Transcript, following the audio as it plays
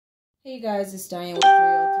Hey guys, it's Diane with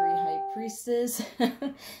 303 High Priestess.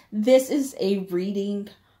 This is a reading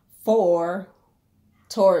for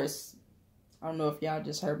Taurus. I don't know if y'all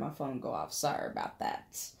just heard my phone go off. Sorry about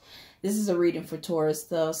that. This is a reading for Taurus,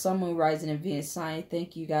 though. Sun, Moon, Rising, and Venus sign.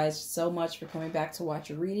 Thank you guys so much for coming back to watch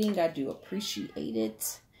a reading. I do appreciate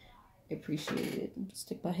it.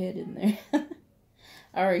 Stick my head in there.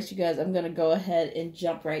 Alright, you guys, I'm going to go ahead and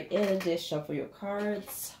jump right in and just shuffle your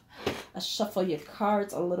cards. I shuffle your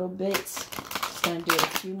cards a little bit. Just going to do it a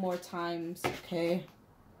few more times, okay?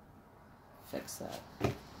 Fix that.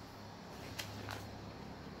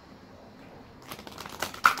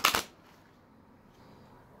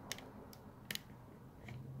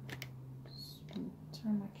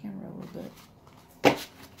 Turn my camera a little bit.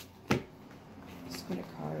 Let's go to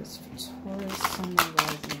cards for Taurus, Sun, Moon,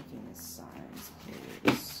 Rising, and Venus signs,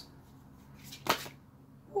 please.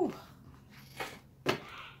 Whew.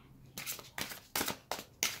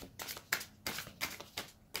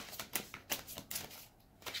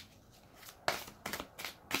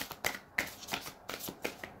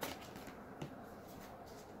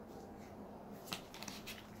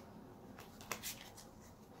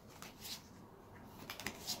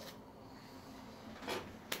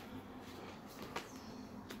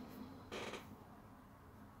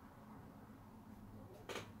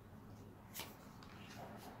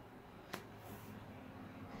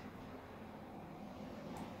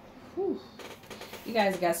 You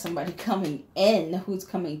guys got somebody coming in. Who's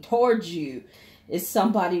coming towards you is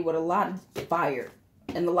somebody with a lot of fire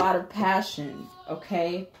and a lot of passion,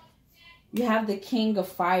 okay? You have the King of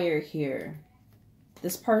Fire here.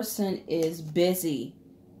 This person is busy,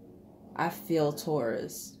 I feel,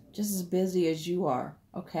 Taurus. Just as busy as you are,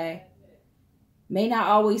 okay? May not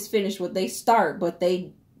always finish what they start, but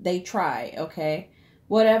they try, okay?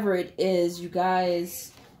 Whatever it is, you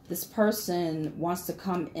guys... This person wants to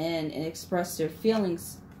come in and express their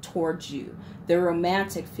feelings towards you. Their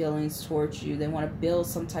romantic feelings towards you. They want to build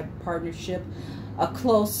some type of partnership. A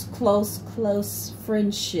close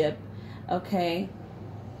friendship. Okay?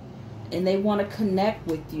 And they want to connect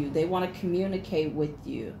with you. They want to communicate with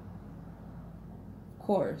you. Of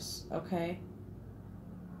course. Okay?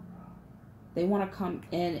 They want to come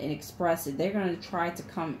in and express it. They're going to try to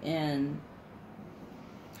come in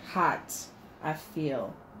hot, I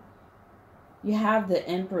feel. You have the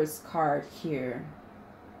Empress card here.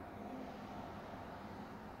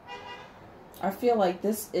 I feel like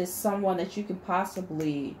this is someone that you could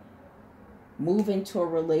possibly move into a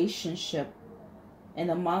relationship in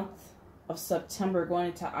the month of September going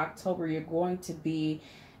into October. You're going to be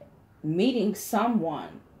meeting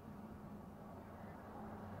someone,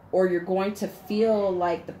 or you're going to feel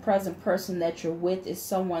like the present person that you're with is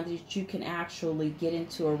someone that you can actually get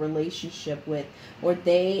into a relationship with, or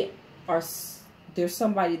there's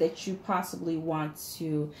somebody that you possibly want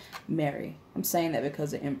to marry. I'm saying that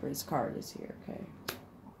because the Empress card is here, okay?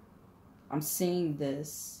 I'm seeing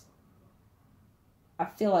this. I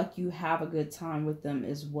feel like you have a good time with them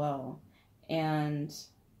as well. And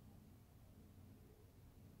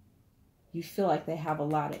you feel like they have a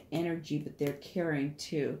lot of energy, but they're caring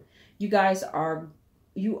too. You guys are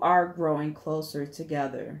growing closer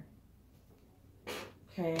together.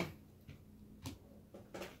 Okay?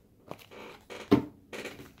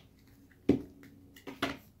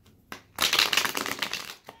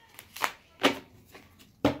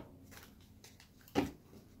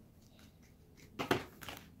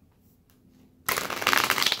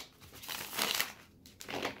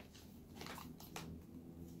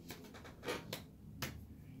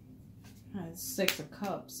 Six of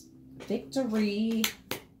Cups. Victory.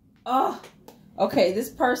 Oh, okay, this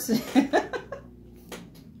person.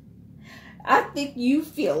 I think you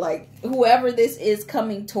feel like whoever this is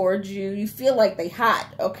coming towards you, you feel like they hot,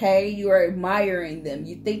 okay? You are admiring them.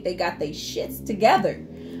 You think they got their shits together.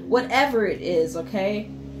 Whatever it is,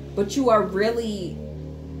 okay? But you are really...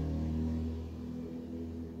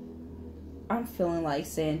 I'm feeling like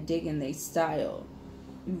saying digging their style.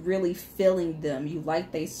 You really feeling them. You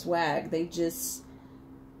like they swag.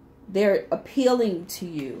 They're appealing to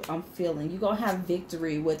you. I'm feeling. You're going to have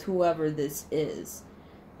victory with whoever this is.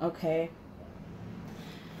 Okay?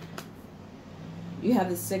 You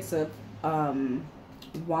have the Six of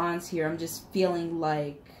Wands here. I'm just feeling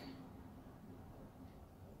like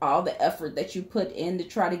all the effort that you put in to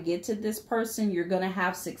try to get to this person, you're going to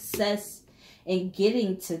have success in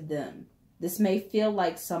getting to them. This may feel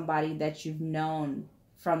like somebody that you've known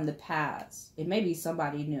from the past. It may be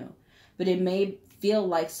somebody new, but it may feel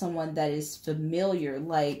like someone that is familiar,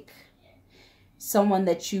 like someone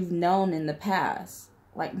that you've known in the past.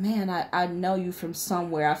 like, man, I know you from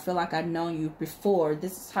somewhere. I feel like I've known you before.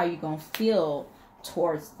 This is how you're going to feel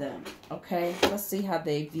towards them, okay? Let's see how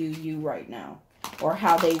they view you right now, or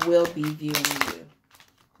how they will be viewing you.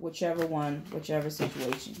 Whichever one, whichever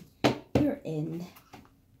situation you're in.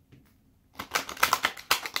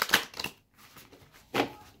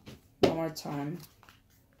 One more time.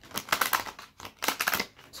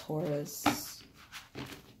 Taurus.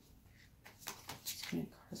 Just gonna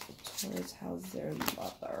cards for Taurus. How's their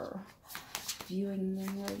mother viewing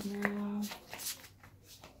them right now?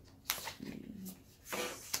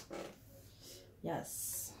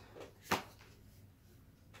 Yes.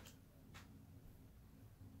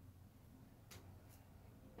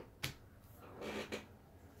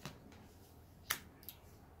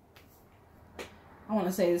 I want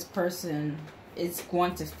to say this person is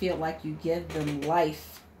going to feel like you give them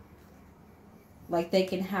life. Like they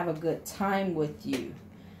can have a good time with you.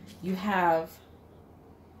 You have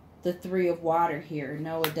the Three of Water here.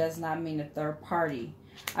 No, it does not mean a third party.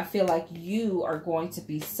 I feel like you are going to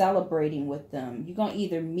be celebrating with them. You're going to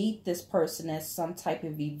either meet this person at some type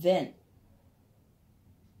of event,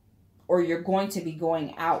 or you're going to be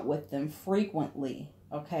going out with them frequently,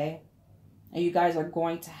 okay? And you guys are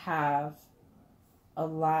going to have a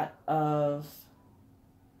lot of,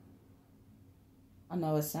 I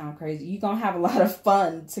know it sounds crazy, you're going to have a lot of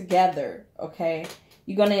fun together, okay?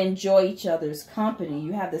 You're going to enjoy each other's company.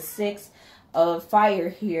 You have the Six of Fire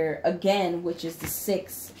here again, which is the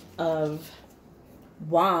Six of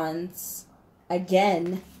Wands.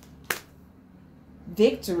 Again,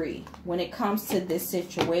 victory when it comes to this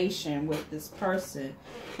situation with this person,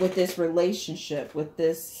 with this relationship, with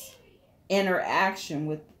this interaction,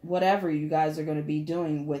 with whatever you guys are going to be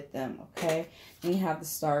doing with them, okay? And you have the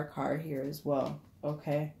Star card here as well,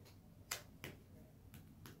 okay?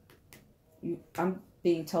 I'm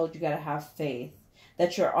being told you got to have faith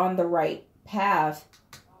that you're on the right path,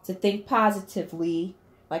 to think positively,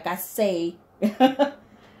 like I say, and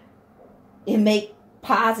make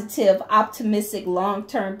positive, optimistic,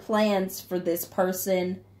 long-term plans for this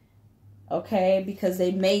person, okay? Because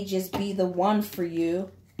they may just be the one for you.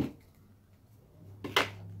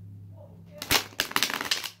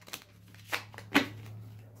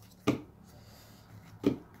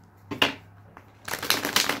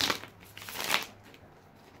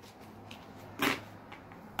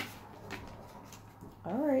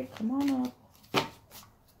 All right, come on up.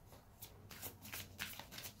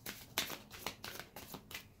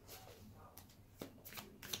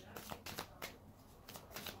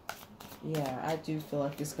 Yeah, I do feel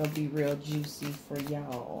like it's going to be real juicy for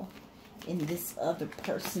y'all. And this other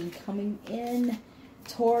person coming in,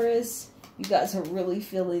 Taurus, you guys are really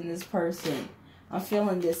feeling this person. I'm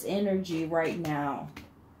feeling this energy right now.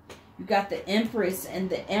 You got the Empress and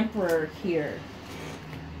the Emperor here.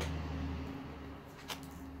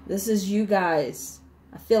 This is you guys.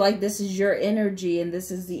 I feel like this is your energy and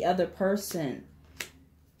this is the other person.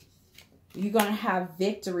 You're going to have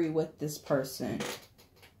victory with this person.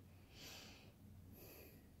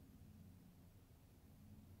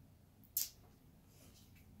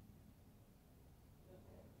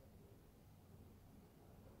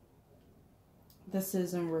 This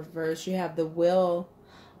is in reverse. You have the Wheel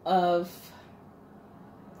of...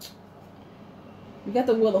 You got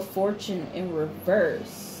the Wheel of Fortune in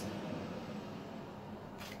reverse.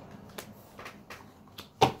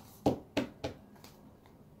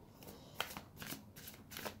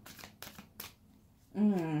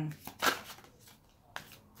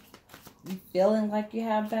 You feeling like you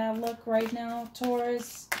have bad luck right now,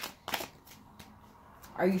 Taurus?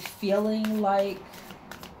 Are you feeling like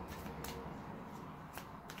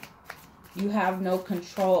you have no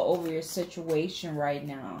control over your situation right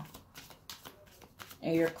now?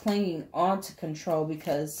 And you're clinging on to control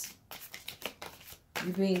because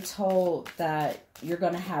you're being told that you're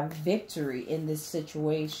going to have victory in this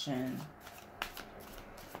situation.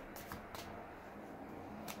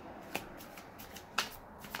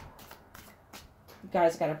 You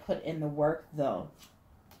guys got to put in the work, though.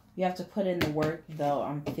 You have to put in the work, though,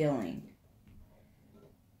 I'm feeling.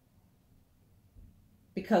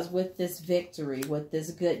 Because with this victory, with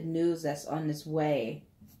this good news that's on its way,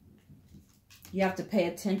 you have to pay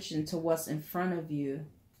attention to what's in front of you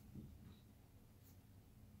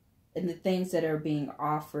and the things that are being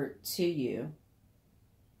offered to you.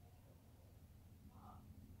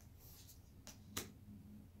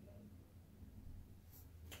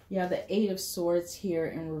 You have the Eight of Swords here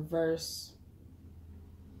in reverse.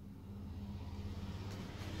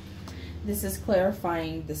 This is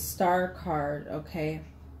clarifying the Star card, okay?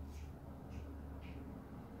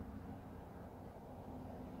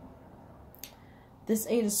 This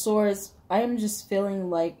Eight of Swords, I am just feeling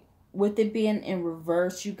like with it being in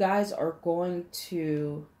reverse, you guys are going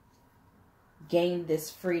to gain this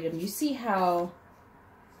freedom. You see how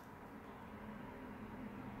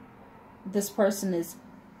this person is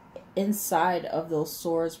inside of those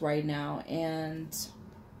swords right now, and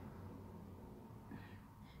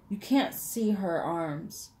you can't see her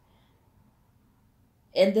arms.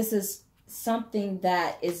 And this is something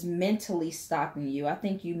that is mentally stopping you. I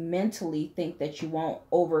think you mentally think that you won't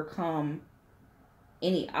overcome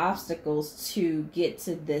any obstacles to get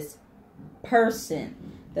to this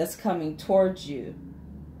person that's coming towards you.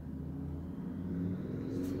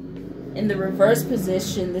 In the reverse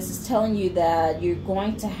position, this is telling you that you're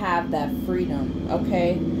going to have that freedom,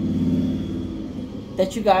 okay?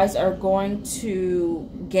 That you guys are going to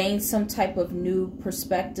gain some type of new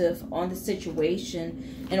perspective on the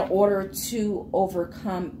situation in order to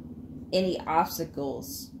overcome any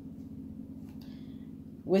obstacles.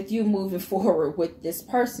 With you moving forward with this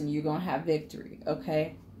person, you're going to have victory,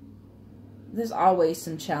 okay? There's always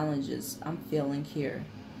some challenges I'm feeling here.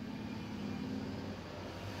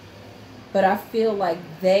 But I feel like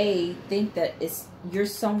they think that you're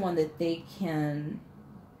someone that they can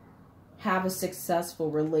have a successful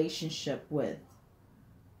relationship with.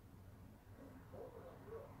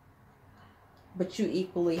 But you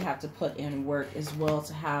equally have to put in work as well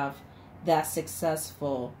to have that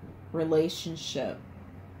successful relationship.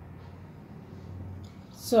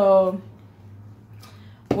 So,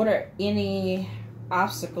 what are any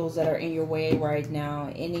obstacles that are in your way right now?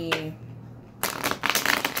 Any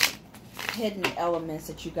hidden elements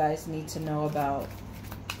that you guys need to know about?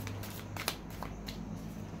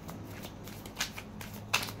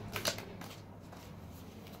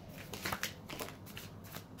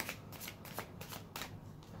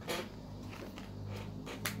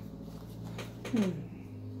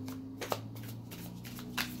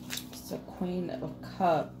 It's a Queen of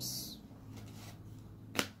Cups.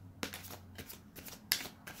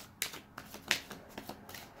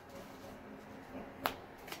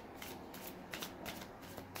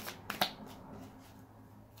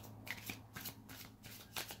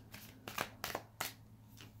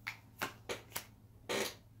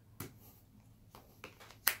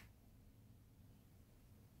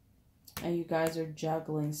 And you guys are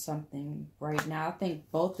juggling something right now. I think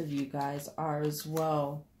both of you guys are as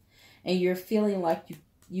well. And you're feeling like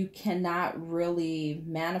you cannot really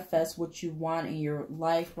manifest what you want in your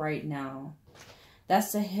life right now.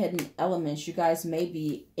 That's the hidden elements. You guys may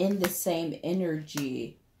be in the same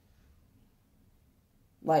energy.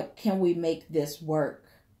 Like, can we make this work?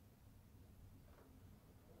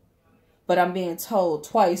 But I'm being told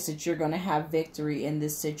twice that you're going to have victory in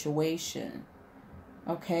this situation.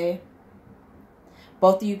 Okay?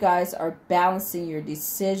 Both of you guys are balancing your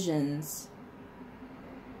decisions.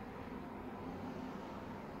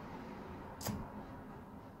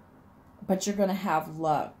 But you're going to have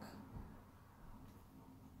luck.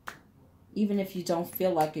 Even if you don't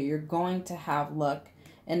feel like it, you're going to have luck.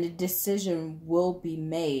 And the decision will be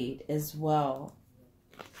made as well.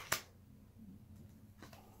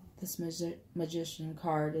 This Magician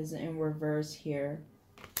card is in reverse here.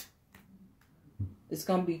 It's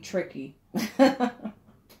going to be tricky.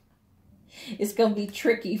 It's going to be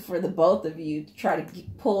tricky for the both of you to try to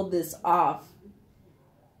pull this off.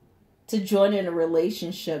 To join in a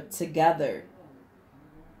relationship together.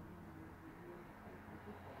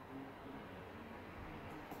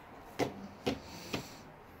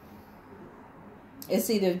 It's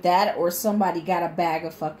either that or somebody got a bag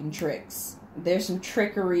of fucking tricks. There's some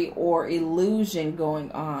trickery or illusion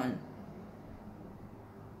going on.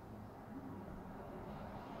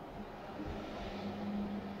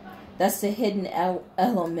 That's the hidden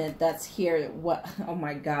element that's here. What? Oh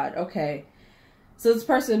my God. Okay. So this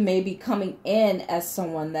person may be coming in as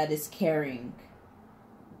someone that is caring.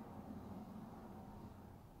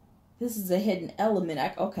 This is a hidden element.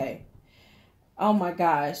 Okay. Oh my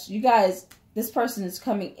gosh. You guys, this person is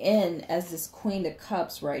coming in as this Queen of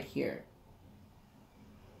Cups right here.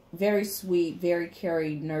 Very sweet, very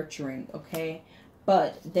caring, nurturing, okay?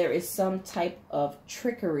 But there is some type of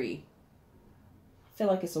trickery. I feel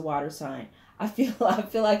like it's a water sign. I feel like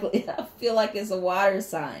it's a water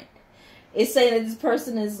sign. It's saying that this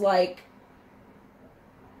person is like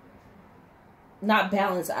not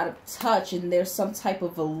balanced, out of touch, and there's some type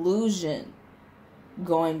of illusion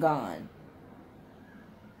going on.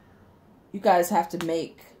 You guys have to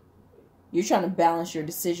make, you're trying to balance your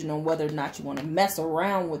decision on whether or not you want to mess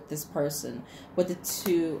around with this person, with the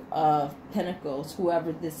Two of Pentacles,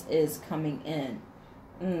 whoever this is coming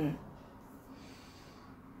in.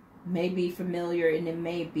 May be familiar and it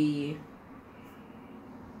may be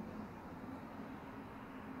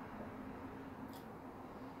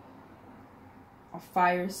a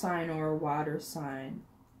fire sign or a water sign.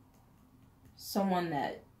 Someone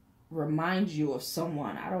that reminds you of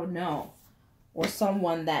someone, I don't know. Or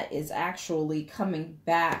someone that is actually coming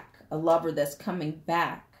back, a lover that's coming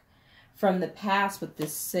back from the past with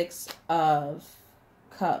this Six of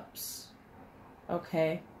Cups.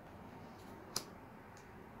 Okay?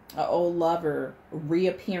 An old lover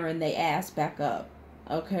reappearing they ass back up.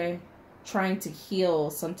 Okay? Trying to heal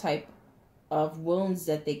some type of wounds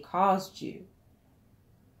that they caused you.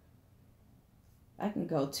 I can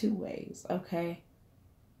go two ways. Okay?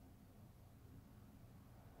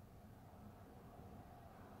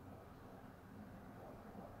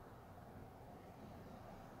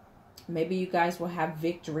 Maybe you guys will have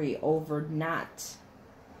victory over not.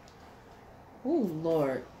 Oh,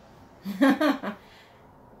 Lord.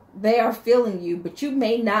 They are feeling you, but you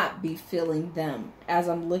may not be feeling them. As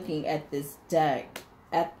I'm looking at this deck,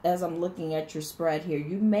 as I'm looking at your spread here,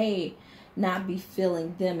 you may not be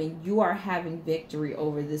feeling them, and you are having victory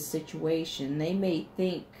over this situation. They may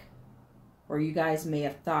think, or you guys may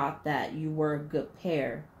have thought, that you were a good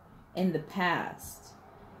pair in the past.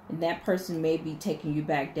 And that person may be taking you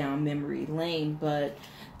back down memory lane, but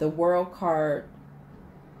the World card,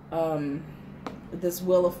 this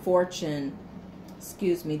Wheel of Fortune,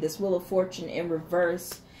 this Wheel of Fortune in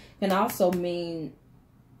reverse can also mean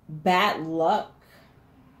bad luck.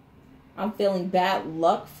 I'm feeling bad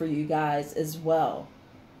luck for you guys as well.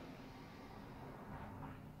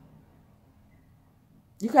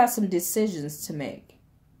 You got some decisions to make.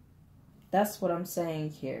 That's what I'm saying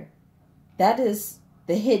here. That is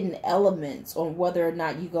the hidden elements on whether or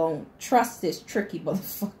not you're going to trust this tricky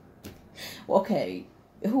motherfucker. Okay,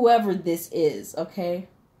 whoever this is, okay?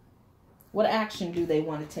 What action do they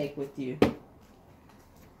want to take with you?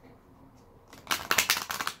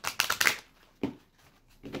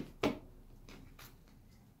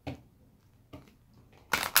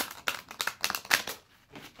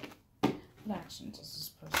 What action does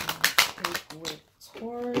this person want to take with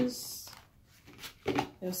Taurus? It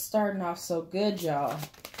was starting off so good, y'all.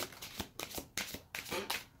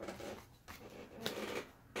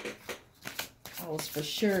 I was for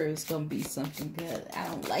sure it's going to be something good. I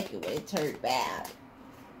don't like it when it turned bad.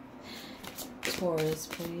 Taurus,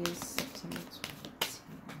 please. September 20th.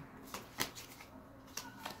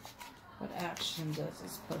 What action does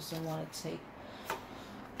this person want to take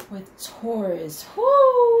with Taurus?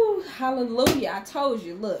 Whoo! Hallelujah. I told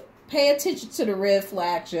you. Look, pay attention to the red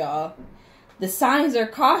flags, y'all. The signs are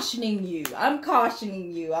cautioning you. I'm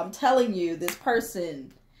cautioning you. I'm telling you, this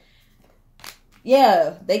person,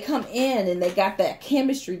 yeah, they come in and they got that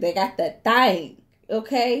chemistry. They got that thing,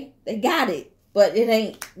 okay? They got it, but it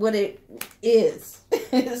ain't what it is.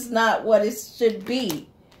 It's not what it should be.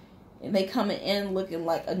 And they coming in looking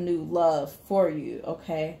like a new love for you,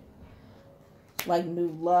 okay? Like new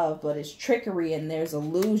love, but it's trickery and there's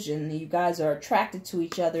illusion. You guys are attracted to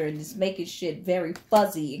each other and it's making shit very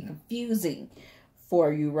fuzzy and confusing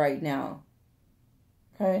for you right now.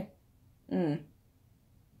 Okay?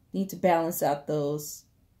 Need to balance out those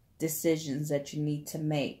decisions that you need to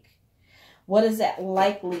make. What is that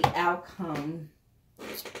likely outcome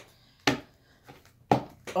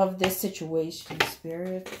of this situation,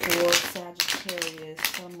 Spirit? For Sagittarius,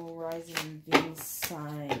 Sun, Moon, Rising, and Venus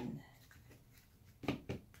sign.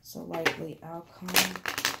 So likely outcome.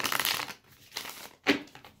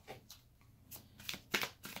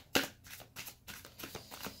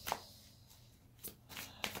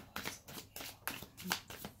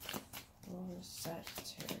 For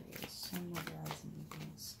Sagittarius, Sun, Moon, Rising, and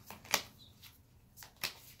Venus.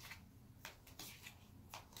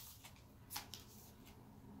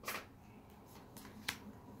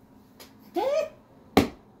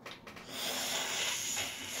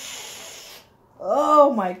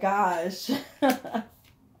 Oh my gosh.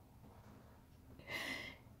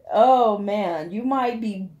 Oh man, you might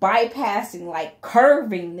be bypassing, like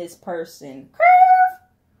curving this person. Curve!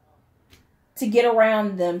 To get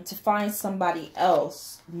around them to find somebody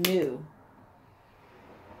else new.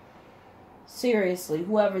 Seriously,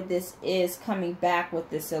 whoever this is coming back with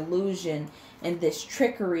this illusion and this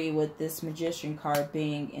trickery with this Magician card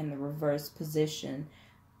being in the reverse position.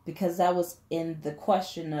 Because that was in the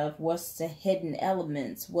question of what's the hidden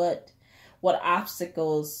elements, what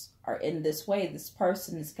obstacles are in this way. This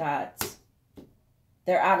person's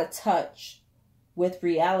they're out of touch with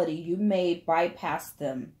reality. You may bypass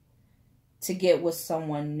them to get with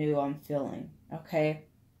someone new, I'm feeling, okay?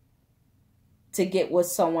 To get with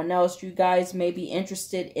someone else. You guys may be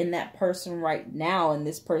interested in that person right now, and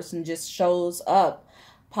this person just shows up,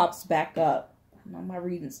 pops back up. My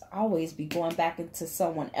readings always be going back into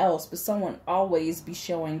someone else, but someone always be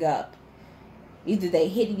showing up. Either they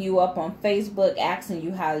hitting you up on Facebook, asking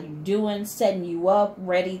you how you doing, setting you up,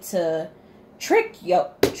 ready to trick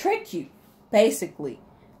you, basically.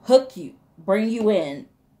 Hook you, bring you in.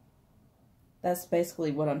 That's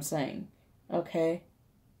basically what I'm saying. Okay?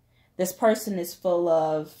 This person is full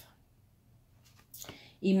of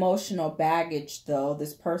emotional baggage, though.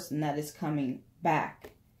 This person that is coming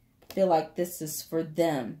back. I feel like this is for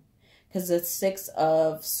them. Because the Six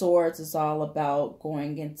of Swords is all about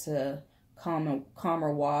going into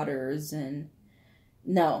calmer waters. And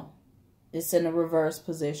no, it's in a reverse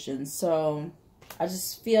position. So I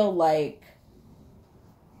just feel like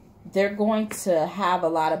they're going to have a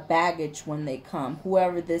lot of baggage when they come.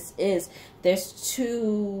 Whoever this is, there's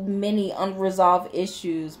too many unresolved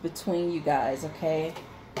issues between you guys, okay?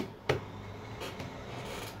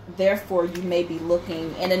 Therefore, you may be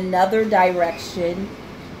looking in another direction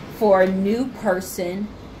for a new person,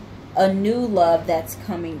 a new love that's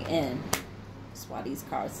coming in. That's why these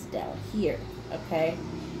cards are down here, okay?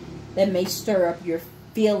 That may stir up your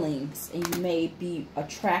feelings and you may be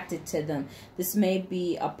attracted to them. This may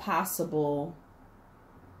be a possible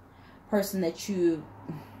person that you,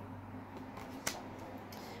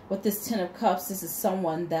 with this Ten of Cups, this is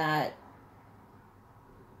someone that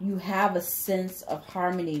you have a sense of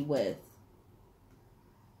harmony with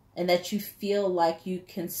and that you feel like you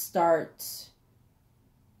can start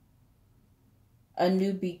a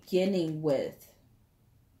new beginning with.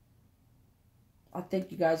 I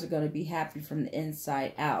think you guys are going to be happy from the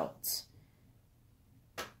inside out.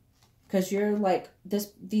 Because you're like,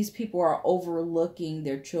 these people are overlooking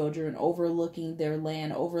their children, overlooking their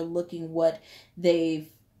land, overlooking what they've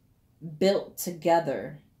built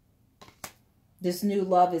together. This new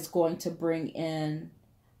love is going to bring in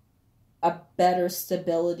a better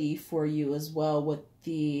stability for you as well with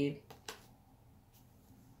the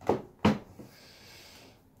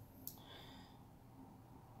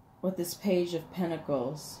this Page of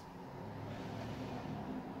Pentacles.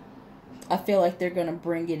 I feel like they're going to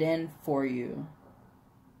bring it in for you.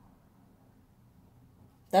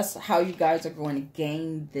 That's how you guys are going to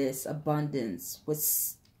gain this abundance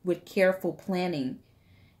with careful planning.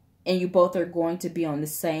 And you both are going to be on the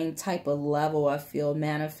same type of level, I feel,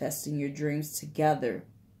 manifesting your dreams together.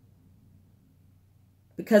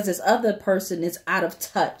 Because this other person is out of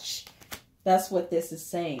touch. That's what this is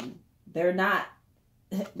saying. They're not,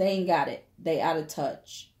 they ain't got it. They out of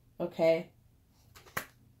touch. Okay?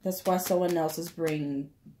 That's why someone else is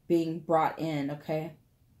being brought in, okay?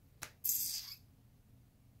 It's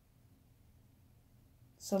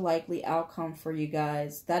a likely outcome for you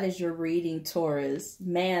guys. That is your reading, Taurus.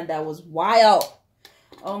 Man, that was wild.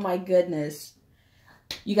 Oh my goodness.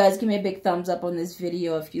 You guys give me a big thumbs up on this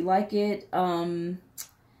video if you like it.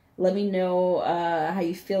 Let me know how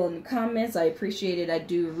you feel in the comments. I appreciate it. I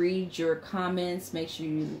do read your comments. Make sure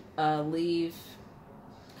you leave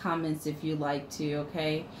comments if you like to,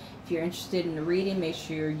 okay? If you're interested in the reading, make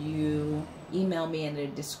sure you email me in the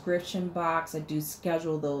description box. I do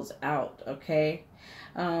schedule those out, okay?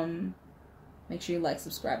 Make sure you like,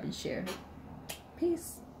 subscribe, and share.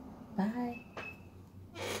 Peace. Bye.